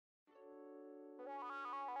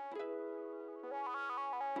I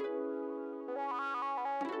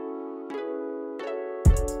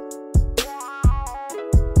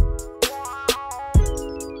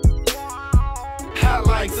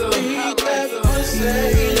like to eat that pussy,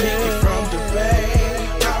 lick it from the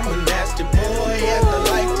bank. I'm a nasty boy, and I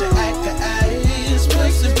like to act the ice.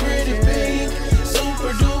 Pussy pretty pink,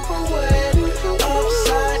 super duper wet.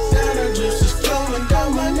 Upside down, the juice is flowing down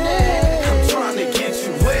my neck. I'm trying to get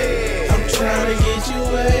you wet. I'm trying to get you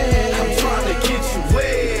wet. I'm trying to get you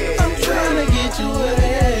wet. I'm trying to get you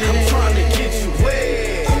wet. I'm trying to get you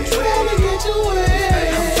wet. I'm trying to get you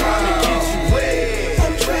wet. I'm trying to get you wet.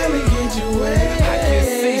 I'm trying to get you wet.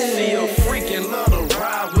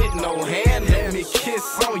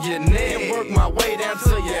 On your neck, work my way down to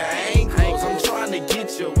your ankles. I'm trying to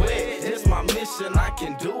get you wet. It's my mission, I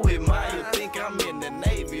can do it. You think I'm in the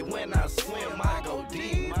Navy? When I swim, I go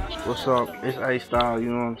deep. What's up? It's A-Style, you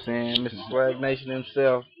know what I'm saying? Mr. Swag Nation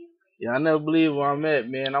himself. Yeah, I never believe where I'm at,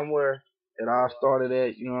 man. I'm where it all started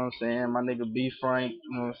at, you know what I'm saying? My nigga B Frank,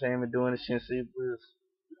 you know what I'm saying? Been doing this since he was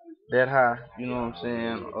that high, you know what I'm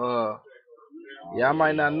saying? Yeah, I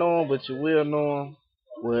might not know him, but you will know him.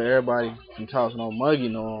 Well, everybody from Toss No Muggy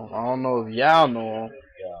know him. I don't know if y'all know him.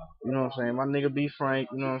 You know what I'm saying? My nigga B Frank,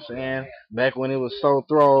 you know what I'm saying? Back when it was so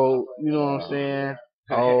throw, you know what I'm saying?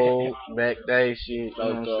 Oh, back day shit, you know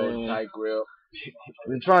what I'm saying? Tight grip.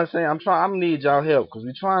 We trying to say, I'm gonna need y'all help, because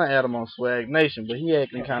we trying to add him on Swag Nation, but he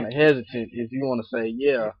acting kind of hesitant if you want to say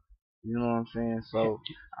yeah. You know what I'm saying? So,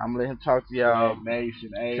 I'm gonna let him talk to y'all. Swag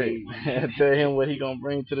Nation, hey. Tell him what he gonna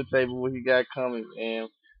bring to the table, what he got coming, man.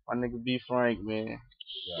 My nigga B Frank, man.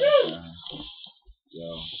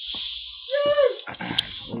 Yo.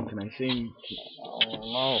 Can they see me? I don't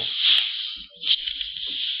know.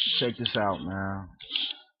 Check this out, man.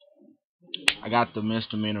 I got the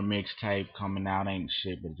misdemeanor mixtape coming out. Ain't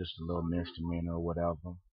shit, but just a little misdemeanor or whatever.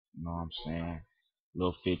 You know what I'm saying?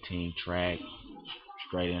 Little 15 track,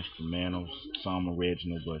 straight instrumentals, some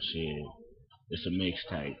original, but shit, it's a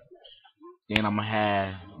mixtape. Then I'm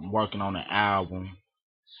working on an album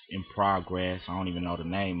in progress. I don't even know the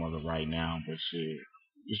name of it right now, but shit,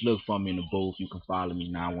 just look for me in the booth. You can follow me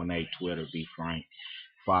 918 Twitter, B Frank.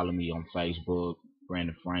 Follow me on Facebook,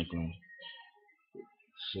 Brandon Franklin.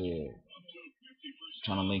 Shit,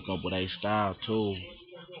 trying to link up with A-Style too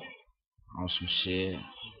on some shit.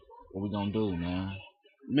 What we gonna do, man?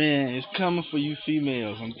 Man, it's coming for you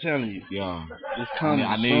females. I'm telling you. Yeah, it's coming.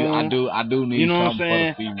 I do need. You know what I'm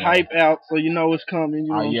saying? Hype out so you know it's coming.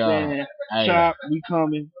 You know what I'm saying? Hey. Chop, we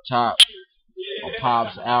coming. Chop,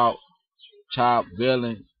 Pops out. Chop,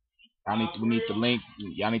 Villain. We need to link.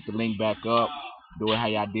 Y'all need to link back up. Do it how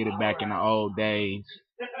y'all did it back in the old days.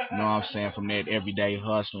 You know what I'm saying? From that everyday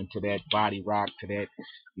hustling to that body rock to that,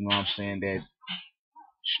 you know what I'm saying? That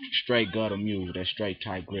straight gutter music, that straight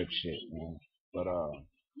tight grip shit, man. But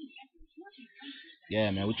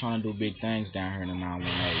yeah, man, we trying to do big things down here in the 918,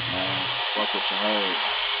 man. Fuck what you heard.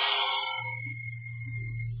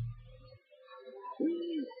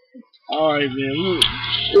 Alright, man.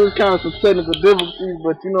 It was kind of some technical difficulties,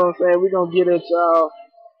 but you know what I'm saying? We're gonna get at y'all.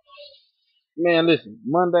 Man, listen,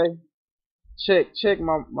 Monday, check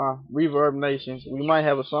my Reverb Nations. We might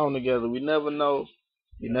have a song together. We never know.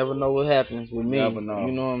 You never know what happens with me. Never know.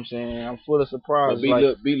 You know what I'm saying? I'm full of surprises.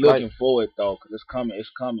 But be looking forward though, cause it's coming.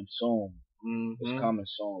 It's coming soon. Mm-hmm. It's coming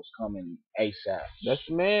soon. It's coming ASAP. That's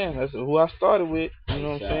the man. That's who I started with. You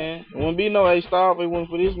know what I'm saying? It wouldn't be no A-Style if it wasn't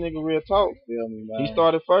for this nigga Real Talk. Feel me, man? He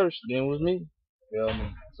started first, then it was me. Feel me?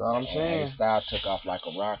 That's all I'm saying. A-Style took off like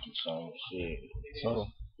a rocket, so shit. So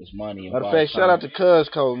it's money. Matter of fact, shout out to Cuz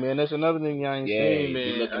Code, man. That's another thing y'all ain't seen, man.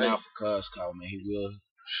 Be looking out for Cuz Code, man.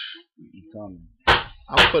 He coming.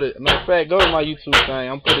 I'm put it. Matter of fact, go to my YouTube thing.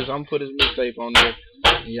 I'm put his mixtape on there,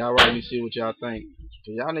 and y'all write me, see what y'all think.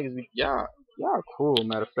 Cause y'all niggas be y'all cool.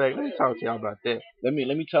 Matter of fact, let me talk to y'all about that. Let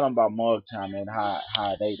me tell them about Mugtown, man.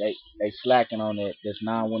 How they slacking on that. This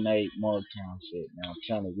 918 Mugtown shit, man. I'm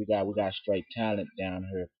telling you, we got straight talent down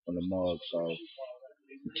here from the Mug. So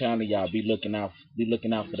I'm telling y'all, be looking out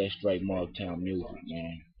for that straight Mugtown music,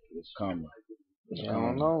 man. It's coming. I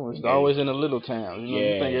don't know. It's always in the little towns. You know,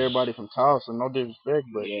 you think everybody from Tulsa, no disrespect,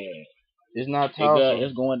 but it's not Tulsa.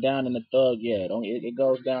 It's going down in the thug, it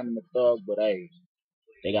goes down in the thug, but hey,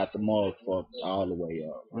 they got the mug fucked all the way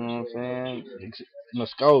up. You know what I'm saying?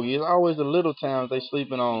 Muskogee. It's always the little towns they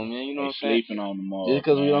sleeping on, man. You know what I'm saying? Sleeping on the mug. Just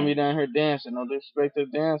because we don't be down here dancing, no disrespect to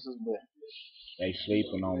dancers, but they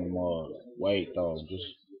sleeping on the mug. Wait though, just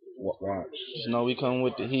watch. Just know we come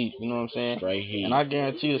with the heat. You know what I'm saying? Straight heat. And I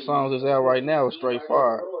guarantee the songs that's out right now are straight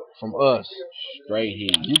fire from us. Straight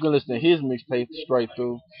heat. You can listen to his mixtape straight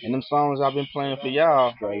through, and them songs I've been playing for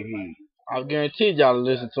y'all. Straight heat. I guarantee y'all to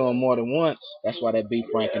listen to him more than once. That's why that B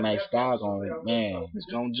Frank and Ice Style man, it's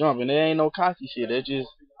gonna jump, and there ain't no cocky shit. That's just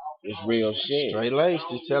it's real shit. Straight laced,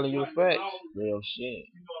 just telling you the facts. Real shit.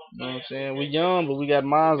 You know what I'm saying? We young, but we got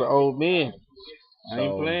minds of old men. I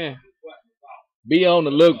ain't playing. Be on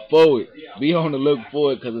the look for it. Be on the look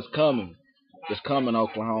for it, because it's coming. It's coming,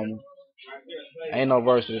 Oklahoma. Ain't no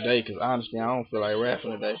verse today, because honestly, I don't feel like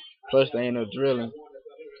rapping today. Plus, there ain't no drilling.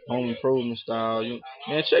 Home improvement style.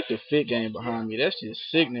 Man, check the fit game behind me. That's just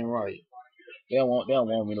sickening, right? They don't want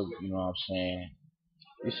me to, you know what I'm saying?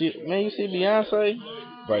 You see Beyonce?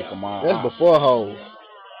 Break them off. That's before Hov.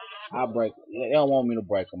 They don't want me to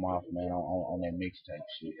break them off, man, on that mixtape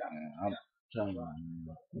shit, man. I'm telling you,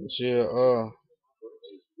 man.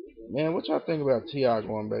 Man, what y'all think about T.I.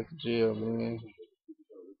 going back to jail, man?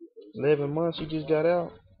 11 months he just got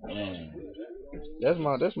out. Man, that's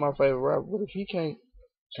my favorite rapper. But if he can't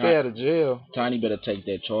stay out of jail, Tiny better take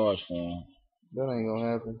that charge for him. That ain't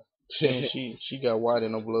gonna happen. she got white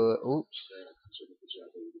in her blood. Oops.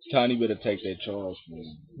 Tiny better take that charge for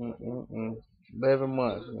him. 11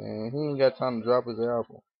 months, man. He ain't got time to drop his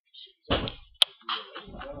album.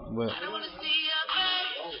 But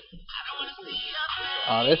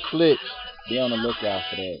that's Flicks. Be on the lookout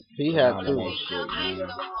for that. He had to. Shit, man.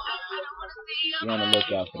 Be on the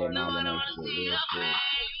lookout for that nomination shit. Real shit.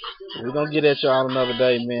 We're gonna get at y'all another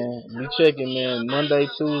day, man. Be checking, man. Monday,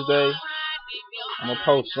 Tuesday. I'm gonna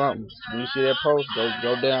post something. When you see that post,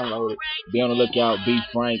 go download it. Be on the lookout. B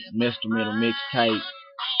Frank Misdemeanor Mixtape.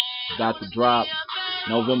 Got the drop.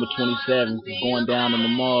 November 27th. Going down in the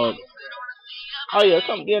mug. Oh yeah,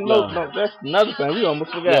 something. Yeah, no, that's another thing. We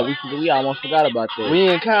almost forgot. Yeah, we almost forgot about that. We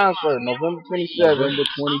in concert, November 27th. November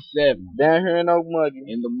 27th. Down here in Okmulgee.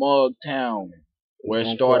 In the Mug Town. Where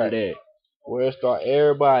it started at. Where it started.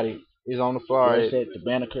 Everybody is on the flyer. Where's that? The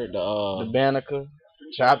Banneker. The Banneker.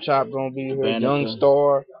 Chop gonna be here. Young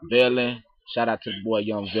Star. Villain. Shout out to the boy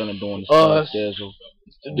Young Villain doing the stuff.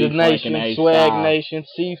 The Nation, Swag Nation,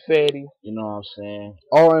 C Fetty. You know what I'm saying?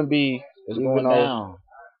 R&B. It's going down.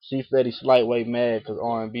 C Fetty slightway mad because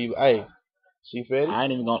R&B. Hey, C Fetty. I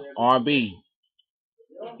ain't even gonna R&B.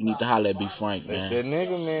 You need to holler at B Frank, man. That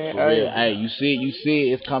nigga, man. Hey, you see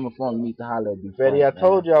it. It's coming from. You need to holler at B Frank. Fetty, I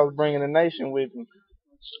told you I was bringing the Nation with me.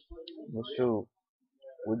 Well, shoot.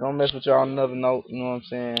 We're gonna mess with y'all on another note. You know what I'm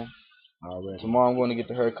saying? Already. Tomorrow I'm going to get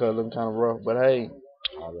the haircut looking kind of rough, but hey,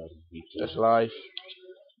 that's life.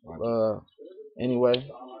 Anyway,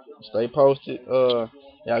 stay posted. Y'all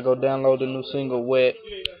go download the new single "Wet,"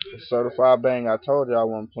 certified bang. I told y'all I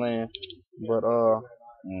wasn't playing, but oh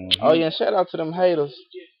yeah, and shout out to them haters.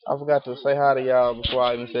 I forgot to say hi to y'all before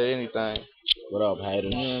I even said anything. What up,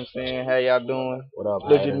 haters? You know what I'm saying? How y'all doing? What up,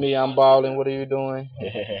 Look haters? at me, I'm balling. What are you doing?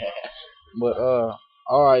 But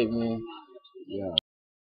all right, man. Yeah.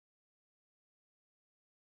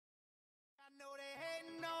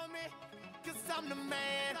 I'm the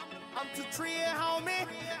man, I'm too trill, homie.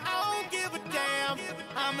 I don't give a damn.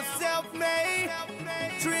 I'm a self-made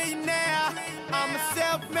trillionaire. I'm a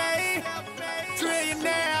self-made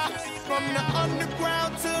trillionaire. From the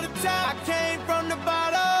underground to the top, I came from the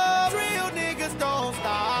bottom. Real niggas don't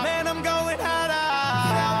stop. Man, I'm going harder.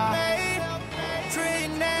 Self-made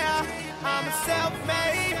trillionaire. I'm a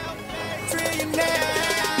self-made trillionaire.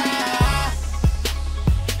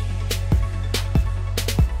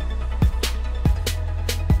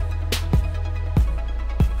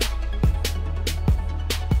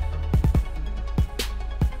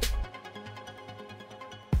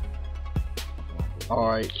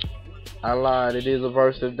 Alright, I lied. It is a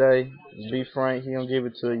verse today. B Frank, he gonna give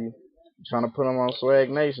it to you. I'm trying to put him on Swag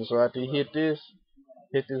Nation. So after you hit this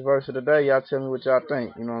verse of the day, y'all tell me what y'all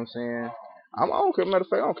think. You know what I'm saying? I don't care. Matter of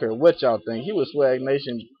fact, I don't care what y'all think. He was Swag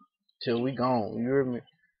Nation till we gone. You hear me?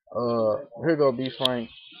 Here go B Frank.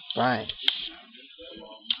 Bang.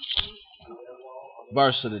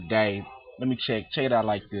 Verse of the day. Let me check it out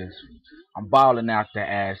like this. I'm balling out the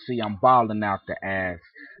ass. See, I'm balling out the ass.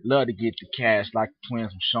 Love to get the cash like the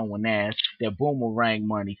twins from showing ass. That boomerang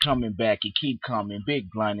money coming back and keep coming. Big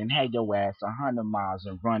blunt and had your ass 100 miles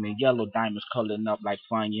and running. Yellow diamonds coloring up like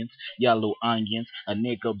Funyuns. Yellow onions. A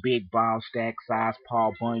nigga big ball stack size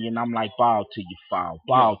Paul Bunyan. I'm like ball till you fall.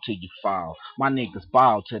 Ball till you fall. My niggas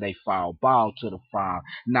ball till they fall. Ball to the fall.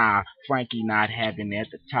 Nah, Frankie not having that.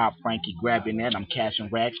 The top Frankie grabbing that. I'm cashing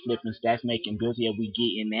racks, flipping stacks, making bills. Yeah, we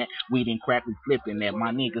getting that. We didn't crack, we flipping that.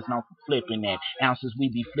 My niggas know for flipping that. Ounces we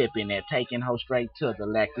be flipping that, taking her straight to the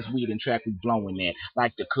lack. This weed and track we blowing that,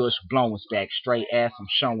 like the Kush blowing stack. Straight ass I'm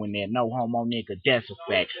showing that, no homo nigga, that's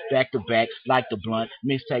a fact. Back to back, like the blunt,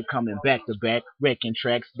 mixtape coming back to back. Wrecking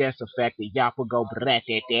tracks, that's a fact. The yappa go brat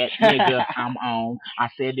at that, nigga, I'm on. I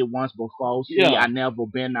said it once before, see, I never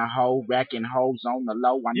been a hoe, racking hoes on the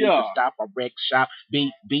low. I need to stop a wreck shop,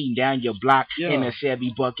 beating down your block in a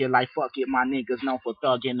Chevy bucket, like fuck it, my niggas known for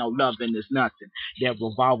thugging, no loving is nothing. That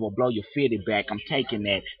revolver blow your fitty back, I'm taking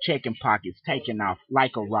that, checking pockets, taking off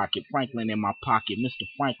like a rocket. Franklin in my pocket, Mr.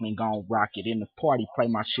 Franklin gon' rock it. In the party, play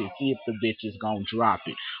my shit, see if the bitch is gon' drop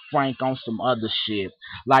it. Frank on some other shit,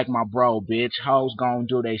 like my bro, bitch. Hoes gon'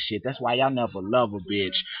 do they shit, that's why y'all never love a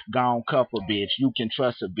bitch. Gon' cuff a bitch, you can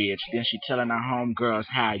trust a bitch. Then she telling her homegirls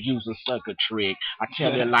how I use a sucker trick. I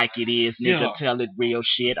tell it like it is, nigga, tell it real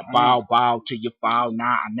shit. Bow till you fall, nah,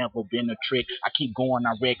 I never been a trick. I keep going,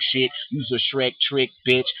 I wreck shit, use a Shrek trick,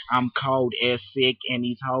 bitch. I'm cold as sick, and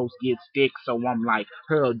these hoes get stick, so I'm like,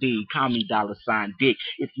 Hurl D, call me $ Dick.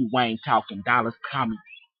 If you ain't talking dollars, call me.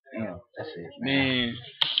 Damn, that's it, man.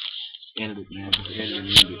 Edit it, man. Just edit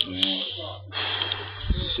it, man.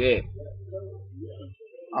 Shit.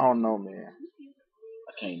 I don't know, man.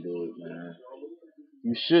 I can't do it, man.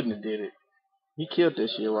 You shouldn't have did it. He killed that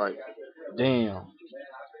shit right. Damn.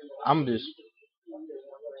 I'm just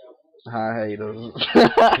high haters.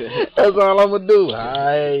 That's all I'm gonna do.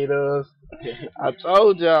 High haters. I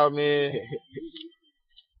told y'all, man.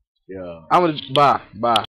 Yeah. I'm gonna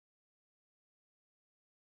bye.